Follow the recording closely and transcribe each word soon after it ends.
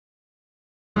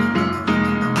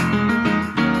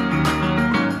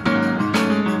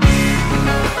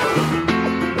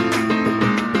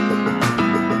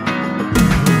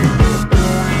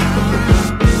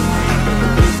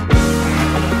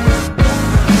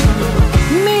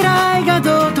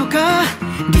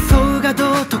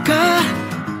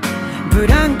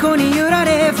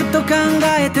考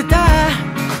えてた。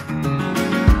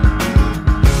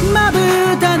まぶ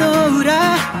たの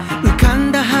裏浮か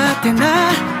んだハテ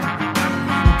ナ。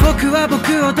僕は僕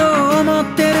をどう思っ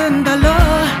てるんだろ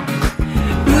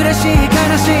う。嬉しい悲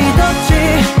しいどっち、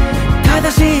正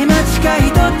しい間違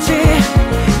いどっち。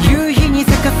夕日に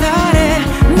せかされ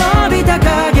伸びた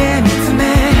影見つめ、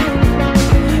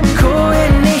公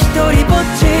園に一人ぼっ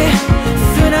ち、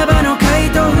砂場の怪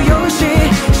盗用紙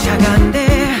しゃがんで、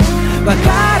わかる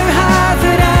はず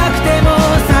なくても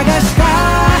探した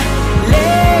0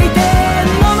点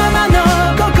のままの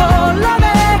心で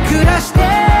暮らして、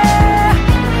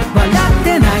笑って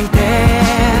泣いて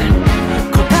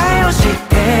答えを知っ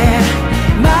て、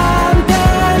満点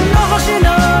の星の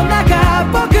中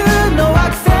僕の惑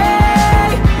星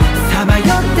さまよ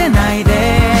ってないで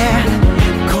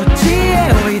こっち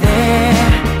へおいで。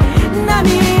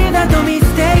涙とミス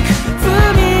テイク積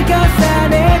み重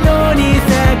ねのに咲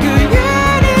くユニ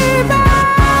バー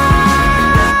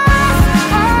ス、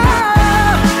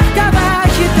ただ一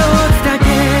つだけ。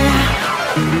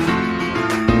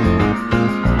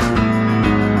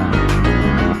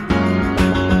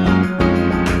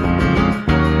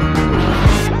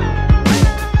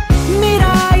未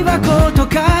来はこうと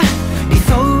か理想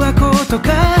はこうとか、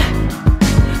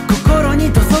心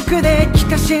に土足で来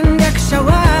た侵略者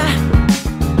は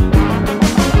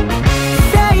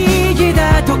正義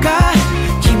だとか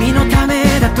君のため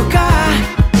だとか、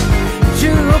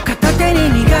銃を片手に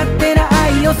身勝手な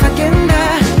愛を叫んだ。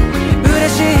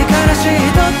嬉しい悲しい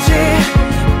どっち、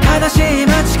正しい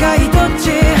間違いどっち。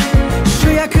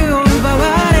主役を奪わ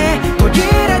れ途切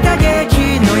れた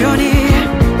劇のように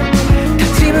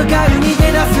立ち向かう逃げ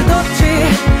出すどっち、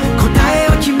答え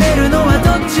を決めるのは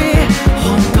どっち。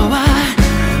本当は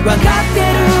分かって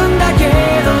るんだけ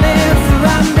どね、不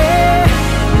安で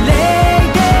0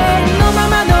点のま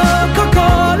まの心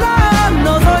を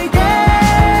覗いて、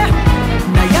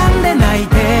悩んで泣い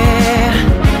て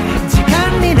時間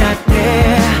になって、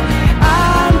暗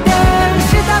転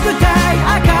した舞台明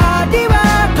かりは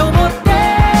灯って、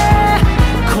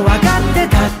怖がって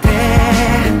たって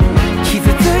傷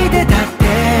ついてたって、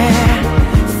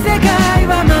世界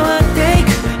は回っていく、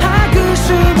拍手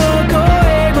も声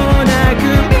もなく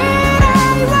未来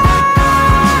は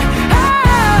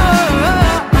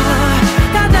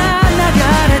ただ流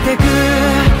れてく。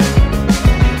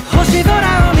星空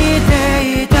を見て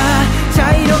いた茶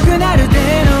色くなる手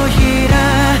のひら、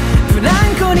ブラン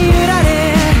コに揺られ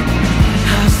は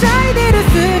しゃいでる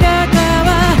姿は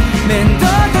面倒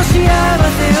と幸せ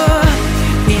を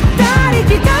行ったり来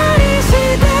たりし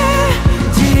て、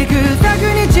ジグザグ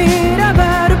に散らば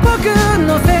る僕の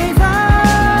星座、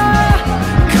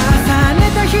重ね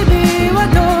た日々は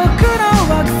遠くの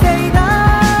惑星だ。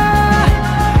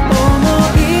思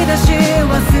い出し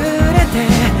忘れて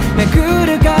巡る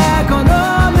過去の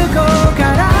向こうか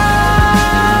ら、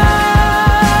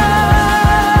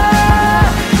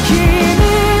君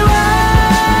は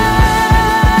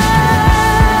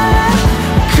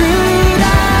暗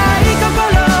い心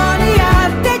にや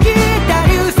ってきた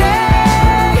流星、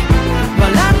笑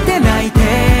って泣いて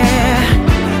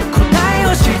答えを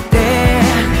知って、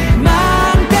満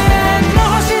点の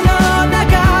星の中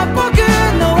僕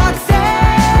の惑星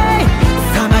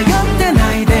さまよってな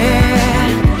いで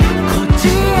こっちへ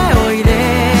おいで。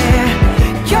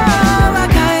今日は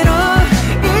帰ろう、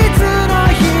いつの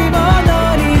日もの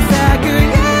に咲くユ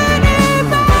ニ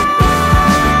バー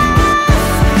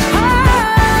ス、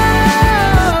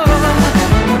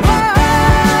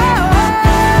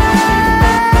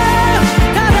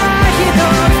ただ一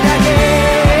つだけ。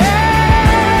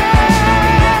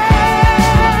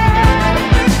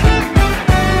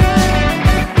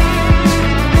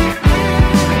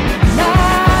ララ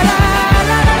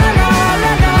ララララ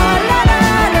ラララ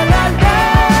ラララ。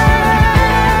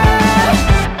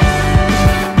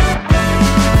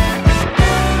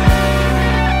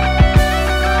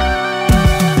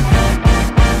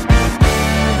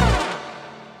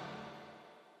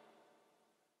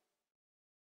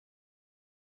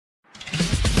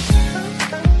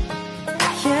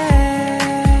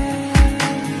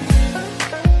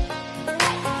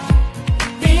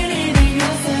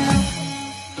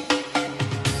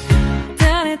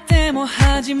誰でも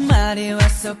始まりは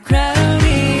so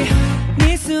cloudy、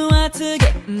ミスは次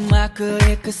うまく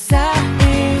いくさ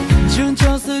え、順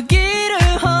調すぎる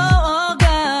方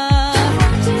が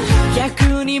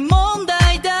逆に問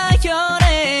題だよ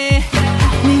ね。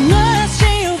みんな足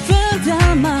を踏ん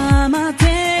だまま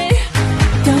で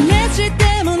試し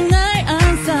てもないア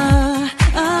ンサ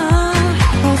ー、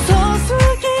遅す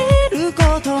ぎる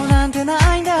ことなんて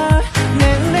ないんだ。年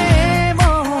齢も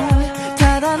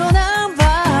ただのナンバー、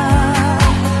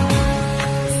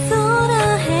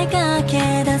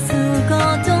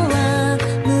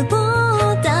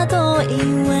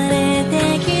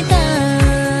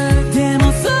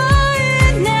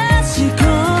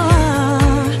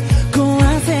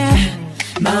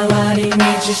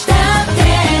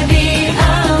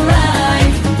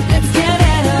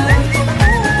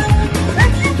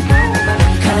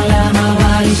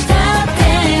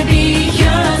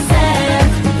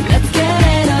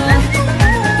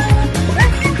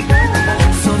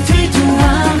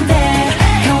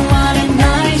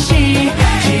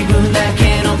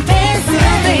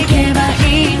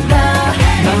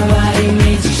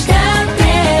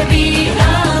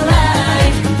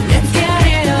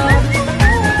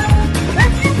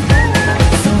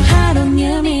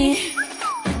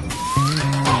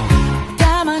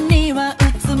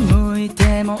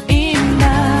もいいんだ。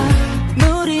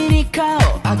無理に顔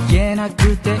上げな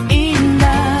くていいんだ。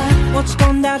落ち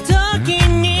込んだ時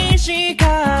にし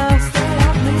か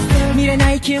見れ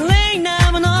ない綺麗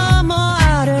なものも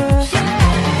ある。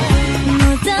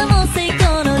無駄も成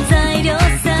功の材料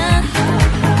さ。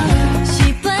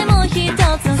失敗も一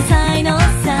つの才能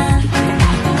さ。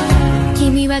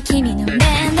君は君の面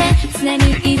で常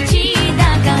に1位だ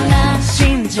から。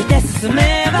信じて進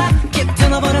めばきっと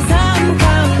登る三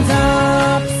冠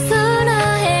だ。空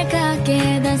へ駆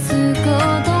け出すこ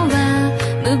とは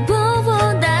無謀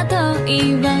だと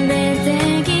言われて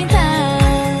きた。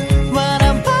笑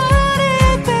われ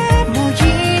てもい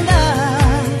いな。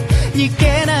逃げ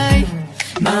ない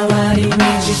回り道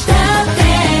したって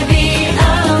Be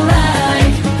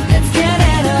alright Let's get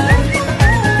it up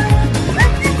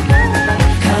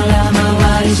空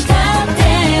回りしたって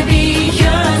Be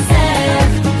yourself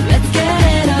Let's get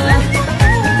it up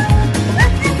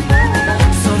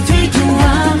そう言って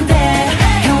なんて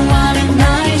変われな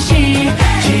いし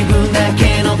自分だけ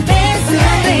のペース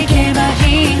で行けばい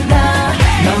いんだ。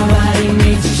回り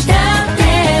道したって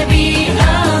Be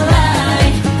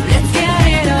alright Let's get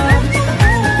it up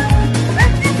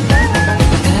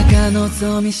高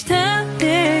望みしたっ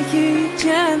ていい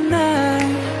じゃない。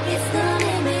 It's the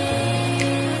limit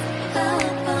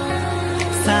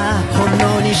さあ本能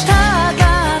に従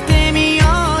ってみよ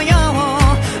うよ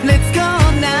Let's go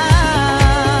now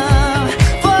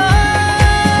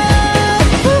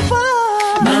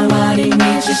回り道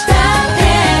したって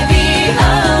Be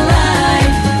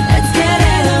alright Let's get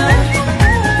it up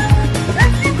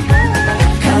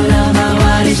空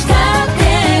回りしたって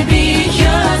Be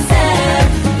yourself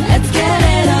Let's get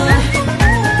it up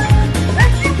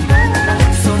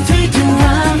そう言って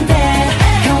なんて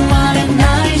変われな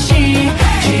いし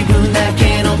自分だけ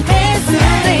のペース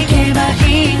で行けばい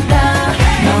いんだ。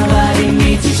回り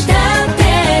道したって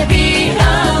Be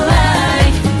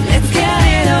alright Let's get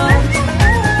it up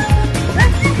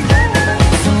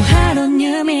So hard on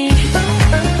you me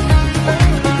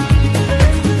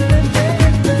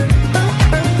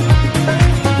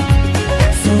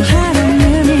So hard on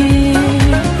you me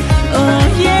Oh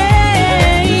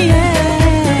yeah yeah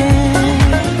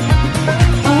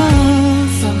Oh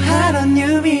so hard on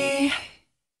you me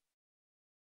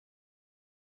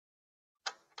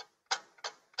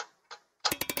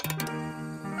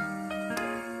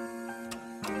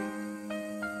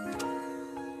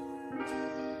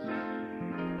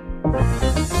Oh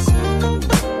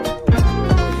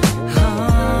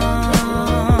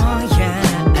yeah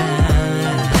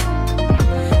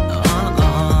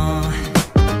Oh yeah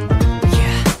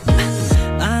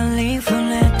ありふれ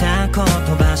た言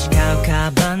葉しか浮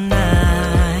かばな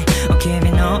い。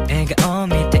君の笑顔を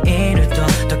見ていると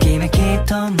ときめき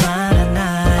止まらな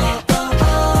い。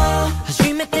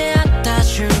初めて会った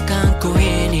瞬間恋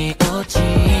に落ち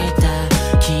た。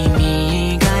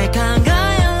君以外考え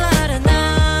られな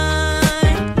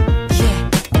い、yeah、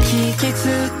聞き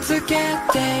続け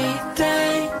ていた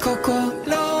い心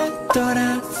躍ら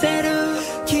せる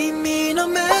君の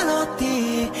メロディ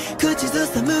ー口ず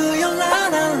さむよラ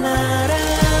ラララ、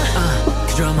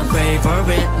You're my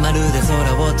favorite まるで空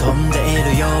を飛んでい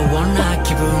るような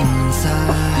気分さ。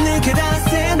抜け出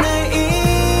せない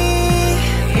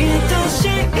愛しい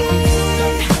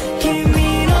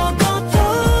君のこと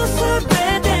すべ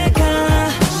てが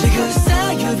仕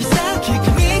草指先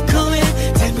髪声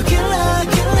全部キラ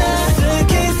キラ好き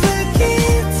すぎ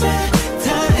て耐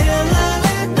えられ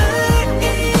ない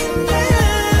んだ。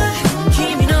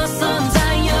君の存在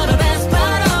You're the best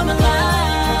part of my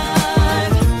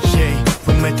life Yeah 褒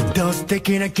めてど素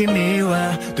敵な君は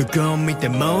どこを見て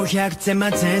も100点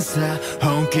満点さ。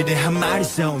本気でハマり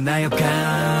そうな予感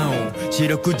四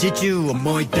六時中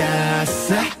思い出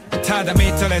す。ただ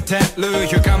見とれてる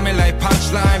歪みないパン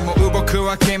チラインもう僕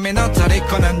は君の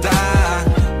虜なんだ。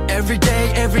 Every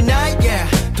day, every night, yeah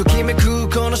ときめく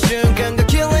この瞬間が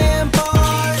Killing Boy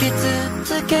聞き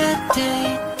続けて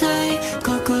いたい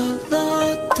心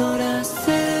躍らせ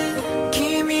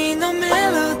君のメ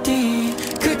ロディー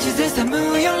口ずさむ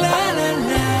よラララ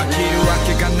飽きるわ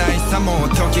けがないさもう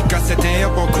と聞かせてよ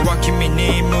僕は君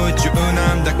に夢中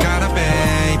なんだから baby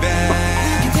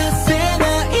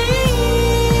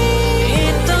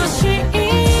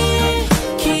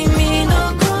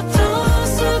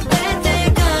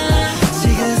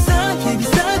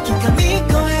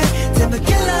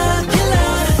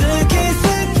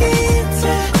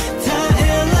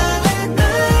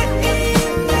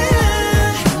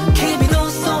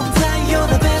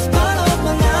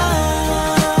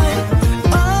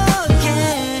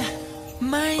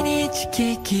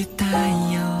聞きた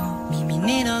いよ耳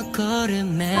に残る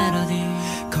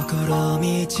心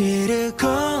満ちるこ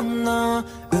の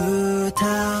歌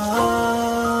を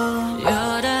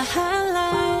You're the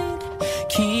highlight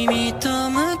君と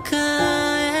迎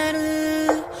える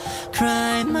ク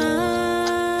ライマックス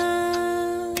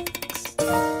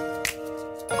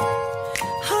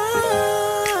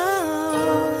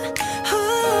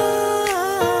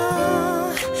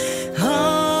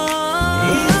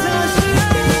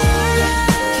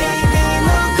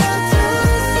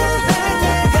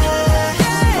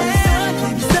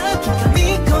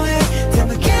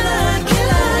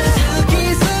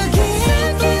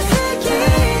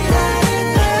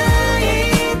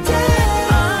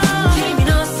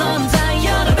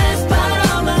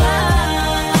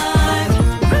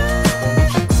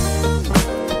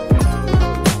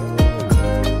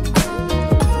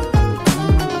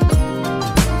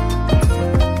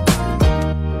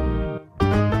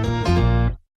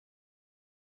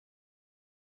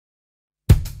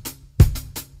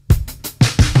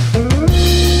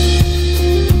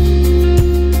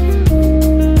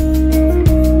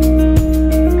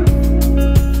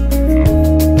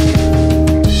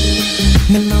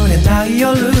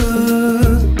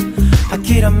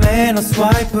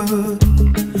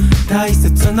大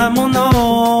切なも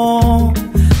の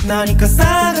何か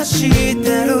探し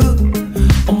てる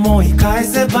思い返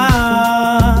せ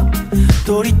ば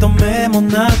取り留めも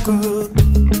なく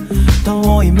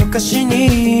遠い昔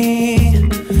に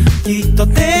きっと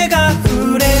手が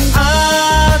触れ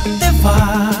合って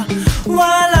は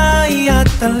笑い合っ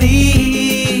た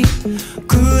り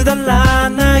くだら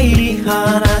ない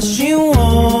話を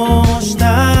し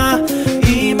た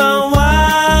今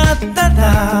はた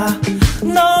だ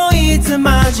ノイズ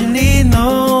混じり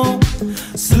の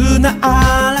砂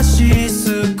嵐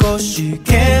少し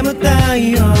煙た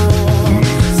いよ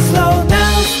Slow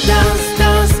down, down,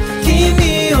 down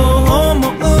君を思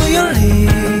うより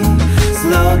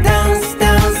Slow down,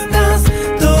 down, down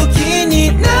時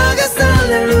に流さ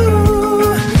れる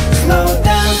Slow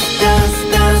down, down,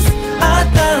 down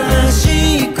新し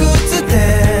い靴で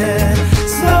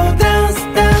Slow down,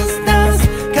 down, down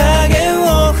影を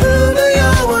踏むよ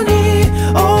うに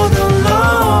踊ろ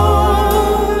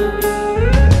う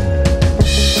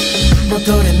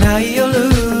戻れない夜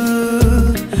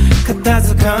片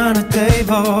付かぬテー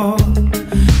ブ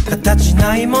ル形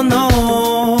ないもの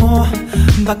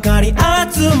ばかり集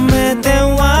めて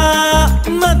は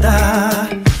まだ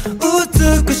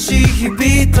美しい日々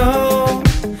と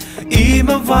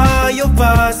今は呼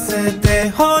ばせて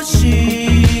ほ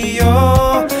しい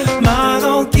よ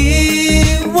窓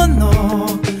際の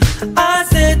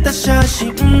焦った写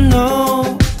真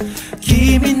の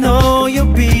君の呼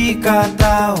び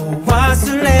方を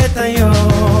忘れたよ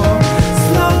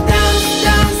Slow down,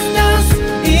 down, down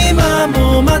今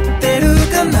も待ってる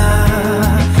かな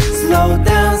Slow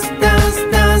down,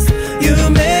 down, down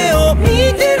夢を見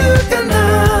てるか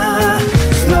な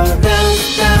Slow down,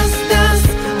 down, down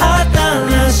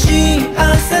新しい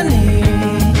朝に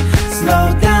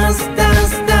Slow down,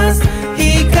 down, down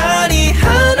光放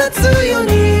つよう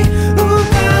に歌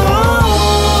おう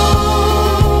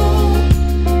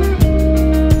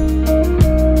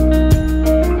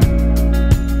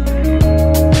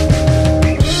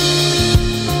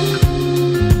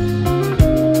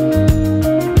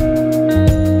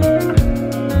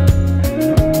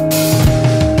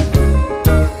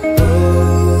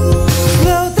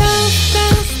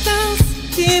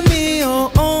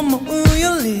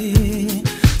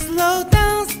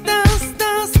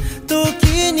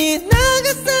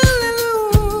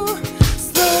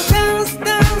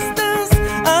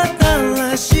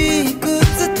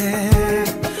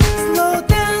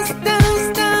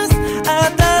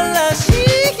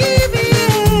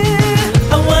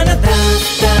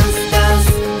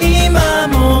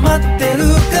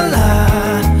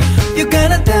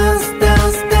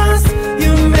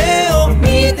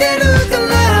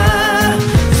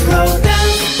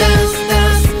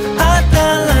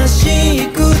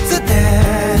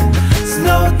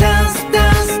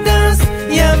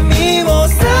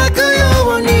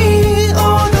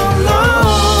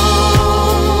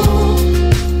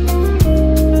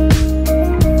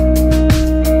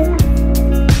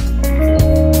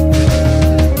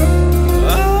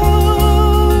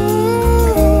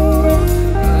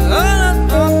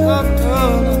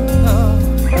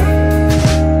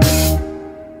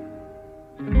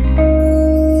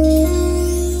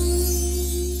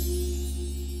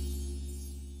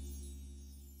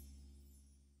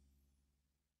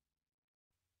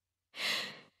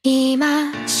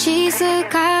今静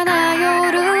かな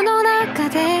夜の中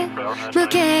で無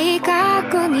計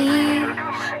画に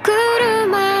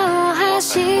車を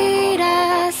走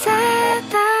らせ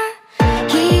た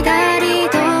左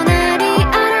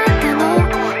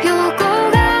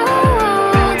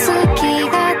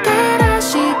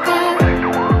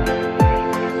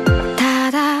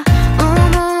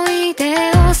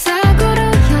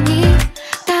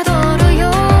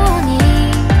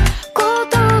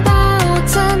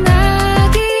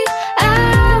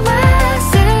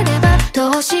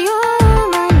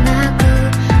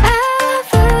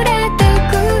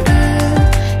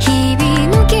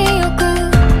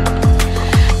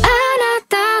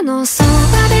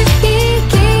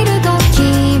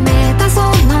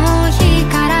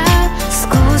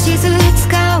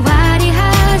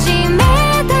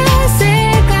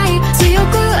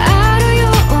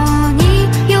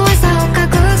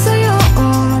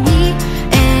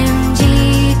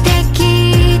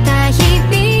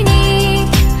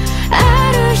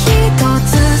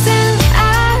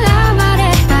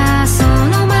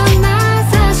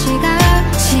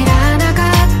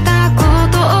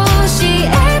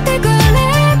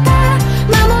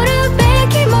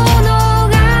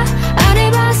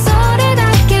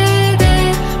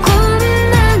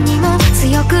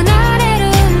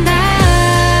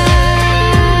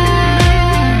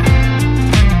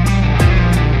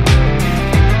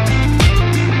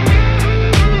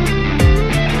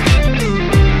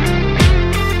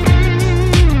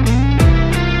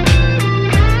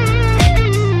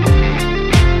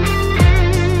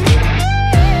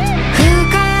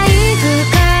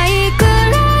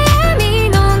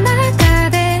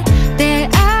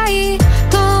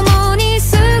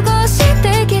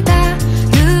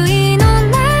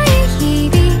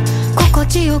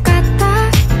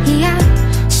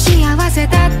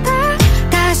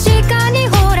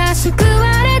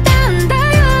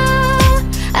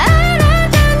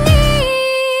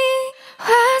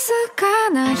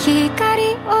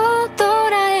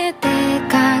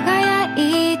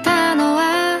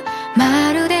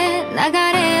流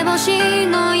れ星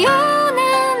のよう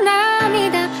な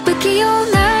涙、不器用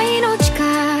な命か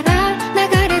ら流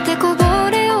れてこぼ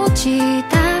れ落ち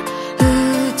た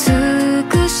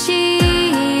美し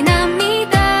い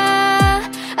涙。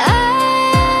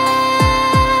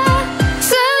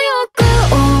強く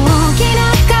大きな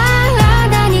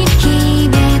体に秘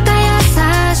めた優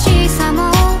しさ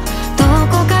も、ど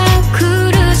こか苦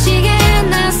しげ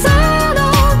なその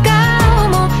顔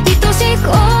も愛しく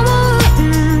思う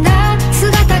んだ。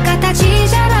姿形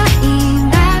じゃないん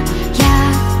だ。や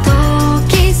っと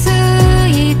気づ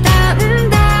いたん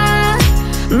だ。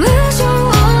無情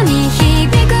に響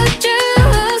く銃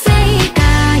声が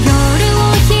夜を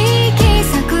引き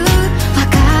裂く。別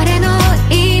れの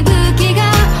息吹が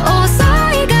襲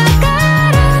いがか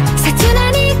る。切な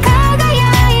に輝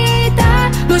いた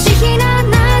無慈悲な流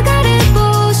れ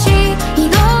星。祈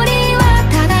りは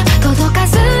ただ届か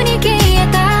ずに消え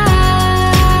た。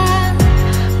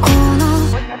この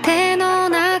手の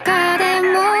中で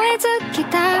燃え尽き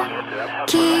た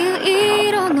黄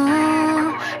色の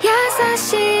優し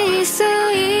い水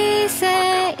星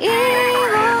を、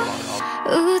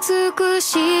美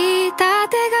しいた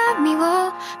手紙を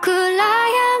暗闇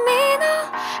の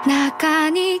中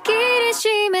に握りし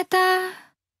めた。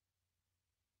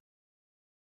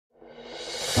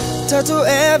例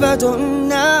えばどん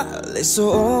な理想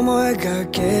を思い描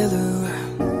ける。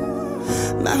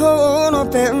魔法の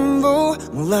ペンを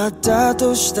もらった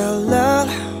としたら、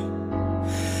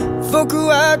僕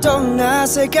はどんな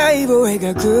世界を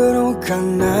描くのか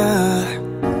な。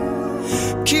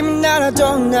君なら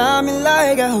どんな未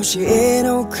来が欲しい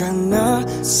のかな。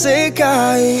世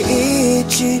界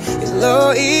一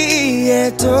広い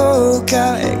家と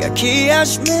か描き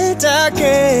始めた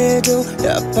けど、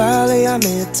やっぱりや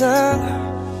めた。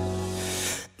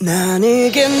何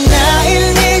気ない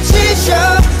日常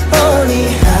に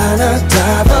花束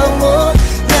を、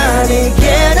何気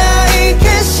ない景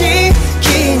色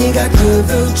にがくぶ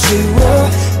ちを、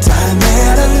ため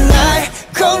らない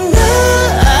こんな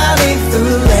ありふ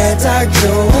れた今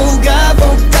日が、僕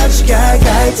たちが描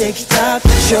いてきた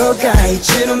生涯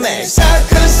一の名作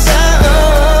さ。Oh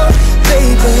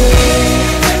baby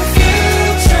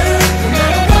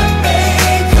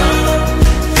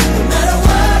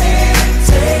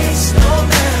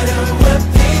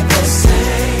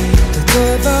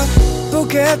ポ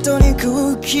ケットに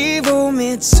空気を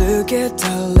見つけた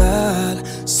ら、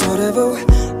それを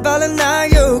バレな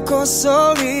いようこっ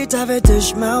そり食べて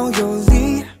しまうよ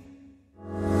り、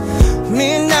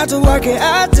みんなと分け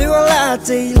合って笑っ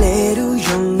ていれる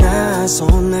ような、そ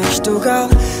んな人が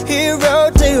ヒーロー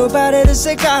って呼ばれる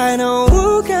世界の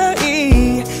方が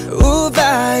いい。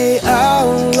奪い合う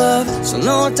love、 そ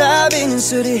の度に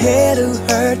すり減る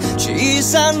hurt、 小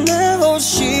さな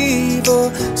星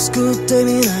を作って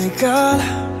みないか。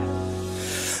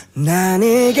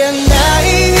何気ない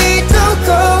一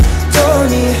言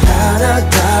に花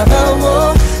束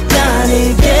を、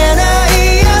何気ない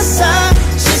優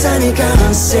しさに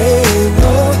感性を、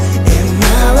今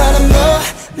はでも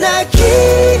泣きエ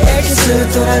キス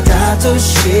トラだと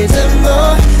しても、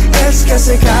いつか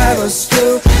世界を救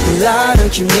う裏の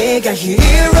君がヒー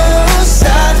ローさ。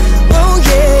Oh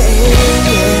yeah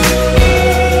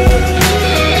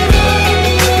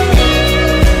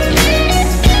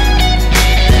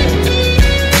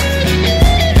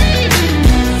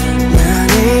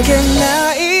何気な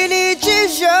い日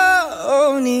常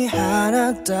に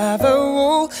花束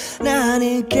を、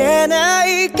何気な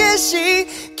い景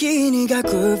色にが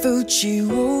くぶち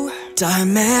を、た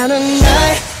めらない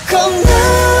こんな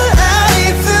あ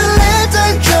りふれた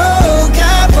今日が、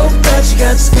僕たち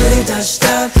が作り出した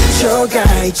生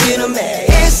涯一の名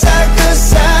作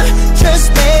さ。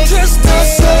 Just make it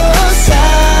so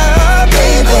sad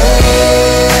baby。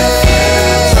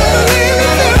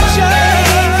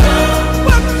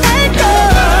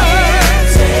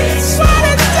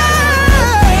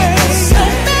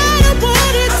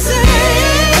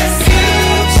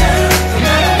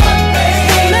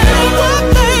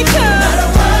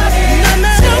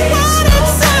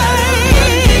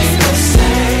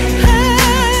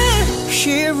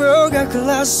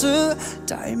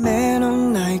題名の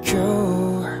ない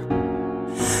今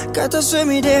日、片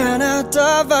隅で花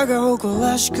束が誇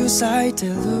らしく咲いて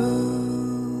る。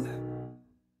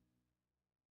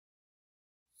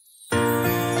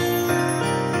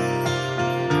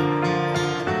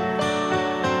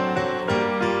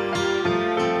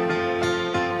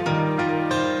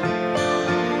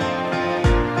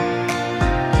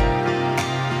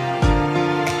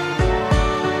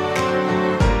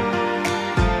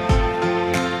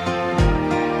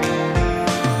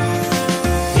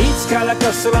からこ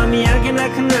そは見上げな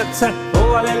くなった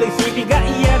われる日々が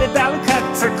嫌でだるかっ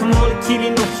た曇りき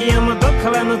りの日山窓か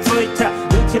ら覗いた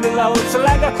浮ける青空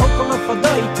が心ほど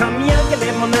いた見上げ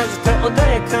ればなぜか穏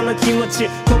やかな気持ち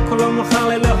心も晴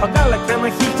れる朗らかな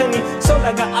人に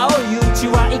空が青いうち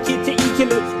は生きていけ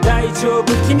る大丈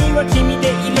夫君は君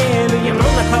でいれる世の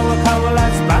中は変わら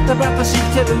ずバタバタし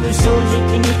てる正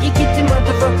直に生きてま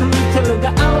たバカ見てる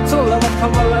が青空は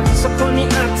変わらずそこに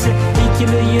あって生き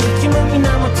る勇気の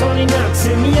源になっ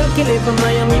て見上げれば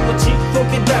悩みもちっぽ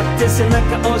けだって背中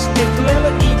押してくれ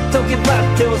る言っとけば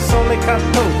って恐れ葛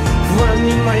藤不安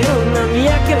に迷うな見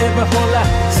上げればほら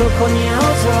そこに青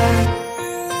空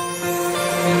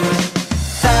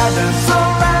ただ空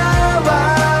は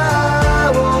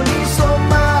青に染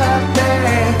まって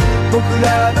僕ら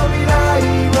の未来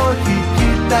を引き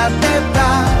立てた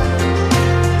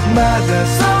まだ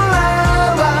空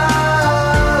は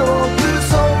青く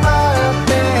染まって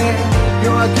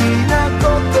弱気な心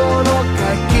か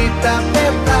きたて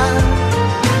た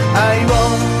愛を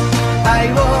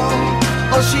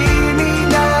惜しみ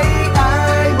ない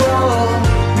愛を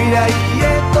未来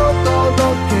へと届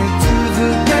け続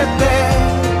けて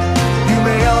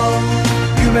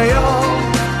夢よ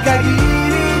限り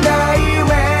ない夢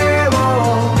を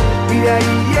未来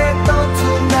へとつ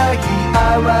なぎ合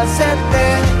わせて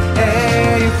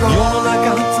ゆこう世の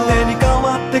中常に変わ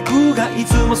ってくがい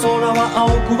つも空は青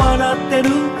く笑ってる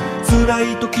辛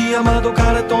い時は窓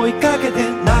から問いかけて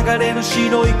流れる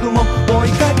白い雲追い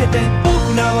かけて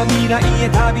僕らは未来へ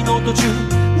旅の途中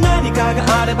何か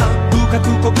があれば深く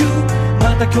呼吸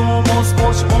また今日も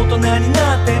少し大人に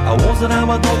なって青空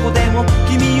はどこでも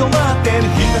君を待ってる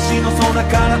東の空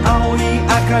から青い明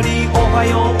かりおは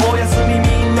ようおやすみみ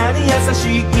んなに優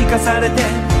しい生かされて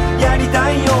やり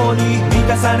たいように満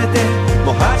たされて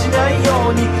もう恥じないよ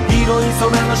うに広い空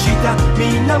の下み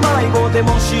んな迷子で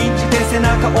も信じて背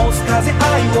中押す風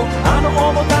愛をあの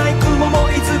重たい雲も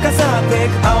いつか去って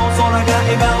く青空が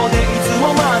笑顔でいつ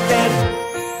も待ってる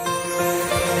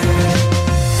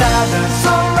ただ空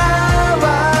は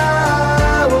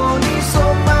青に染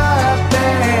まって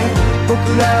僕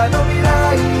らの未来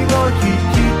を引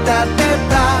き立て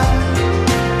た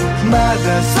まだ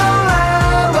空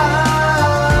は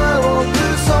青く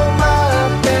染ま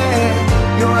って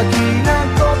弱気な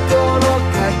心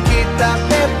かきた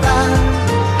てた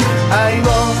愛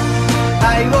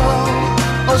を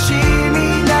惜しみ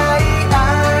ない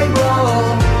愛を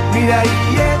未来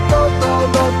へと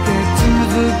届け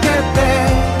続けて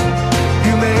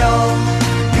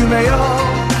夢よ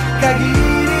限り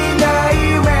ない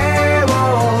夢を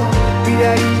未来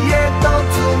へと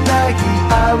つなぎ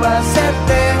合わせ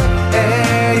て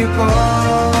ゆこう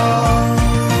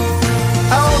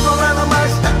青空の真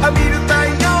下浴びる太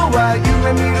陽は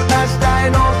夢見る明日へ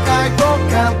の開放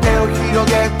感手を広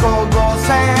げ光合成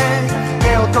目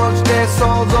を閉じて想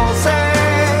像せ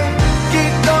きっ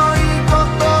といいこ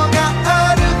とが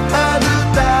あるはず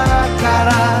だから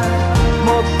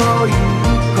もっと言う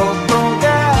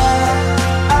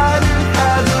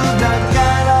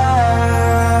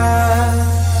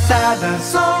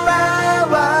空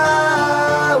は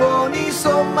青に染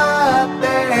まって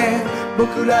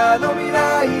僕らの未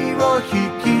来を引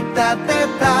き立て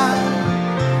た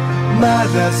ま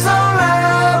だ空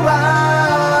は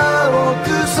青く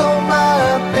染ま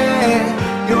って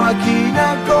弱気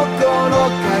な心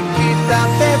かきた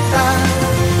てた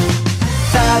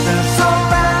ただ空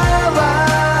は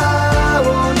青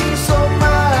に染ま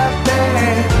って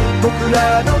僕ら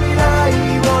の未来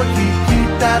を引き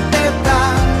立てた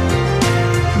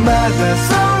まだ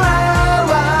空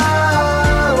は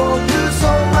青く染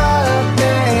まって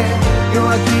弱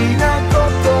気な心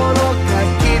か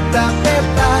きたて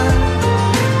た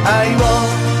愛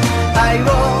を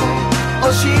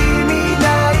惜しみな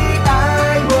い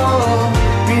愛を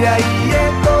未来へ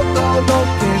と届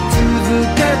け続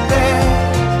けて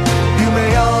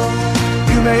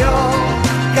夢よ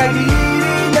限り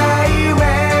ない夢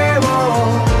を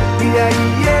未来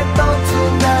へとつ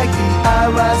なぎ合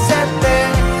わせて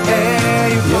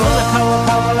世の中は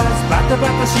変わらずバタバ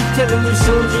タしてる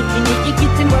正直に生き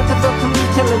てまた僕見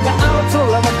てるが青空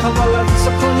は変わらず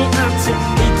そこにあって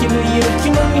生きる勇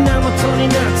気の源に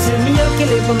なって見上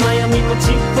げれば悩みも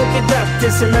ちっぽけだっ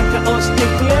て背中押して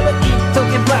くれる言っと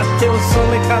けばって恐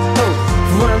れ葛藤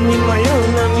不安に迷う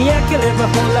な見上げれば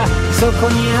ほらそこ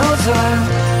に青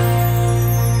空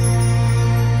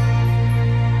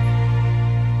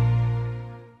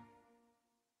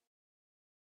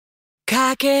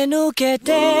駆け抜け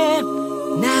て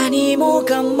何も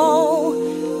かも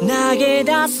投げ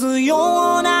出す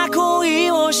ような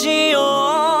恋をしよう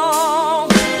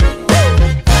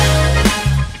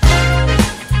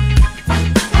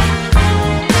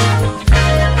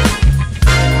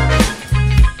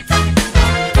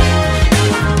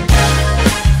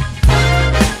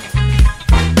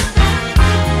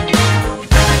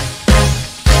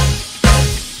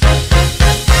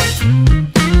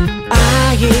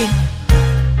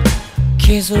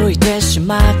いてし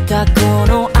まったこ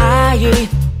の愛、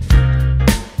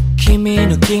君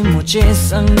の気持ち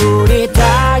探り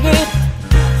たい。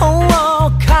Oh、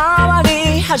変わ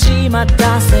り始まっ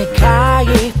た世界、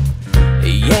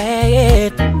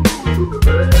yeah、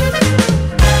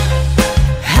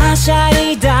はしゃ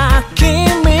いだ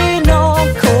君の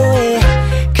声、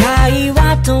会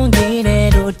話途切れ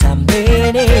るたび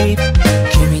に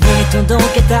君に届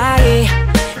けたい、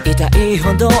痛い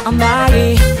ほど甘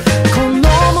いこの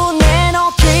胸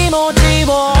の気持ちを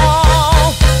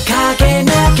駆け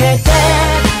抜けて、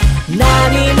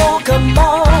何もかも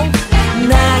投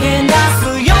げ出す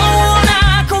ような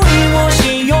恋をし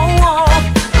よう。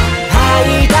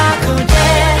会いたくて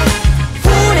触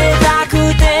れたく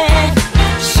て、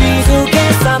静け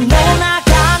さの中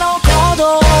の鼓動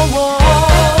を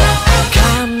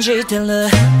感じてる。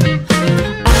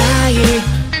愛、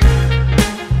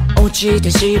落ちて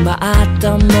しまっ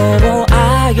たもう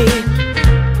愛、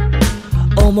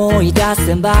思い出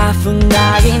せば不甲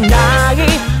斐ない、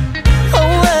oh、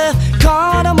子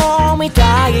供み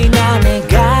たいな願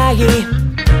い、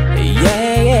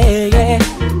yeah、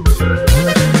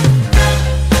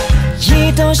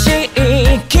愛し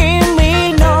い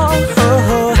君の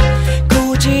頬、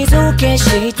口づけ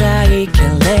したいけれ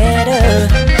ど、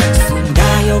そんな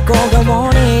横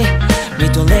顔に見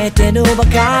とれてるば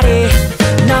かり、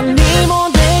何も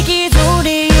できず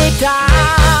にいた。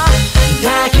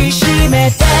抱きし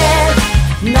めて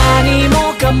何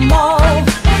もかも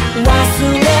忘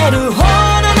れるほ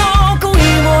どの恋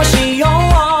をしよう。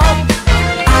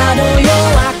あの夜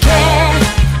明け、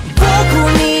僕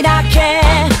にだけ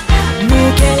向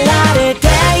けられて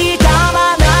いた眼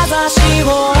差しを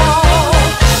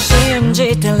信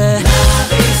じてる。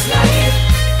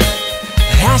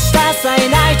明日さえ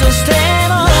ないとして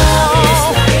も、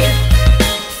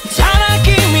ただ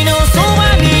君のそば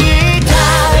にいた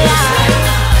ら、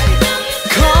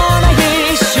この一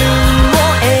瞬を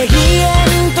永遠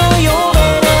と呼べ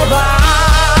れば、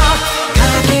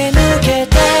駆け抜け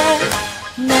て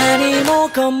何も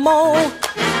かも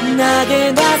投げ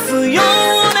出すよう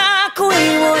な恋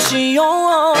をしよ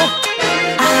う。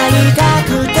会いたく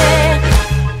て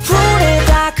触れ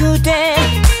たくて、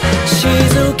静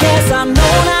けさの中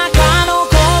の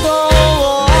鼓動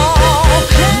を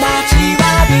待ちわ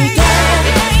びて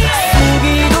過ぎ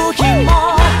る日も、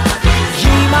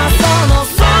今その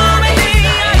それに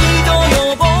愛と呼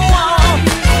ぼう。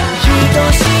愛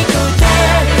しくて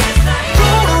苦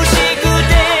しく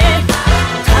て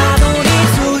たどり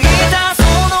着いたそ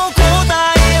の答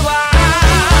えは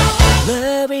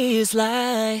Love is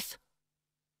life。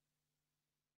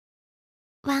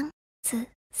 ワン、ツー、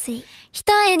スリー。一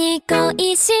重に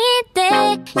恋して、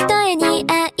一重に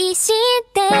愛し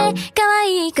て、可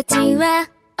愛い口は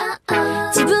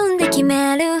自分で決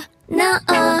めるの。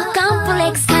コンプレ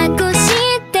ックス隠し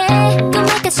て、ごま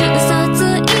かし嘘つ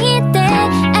いて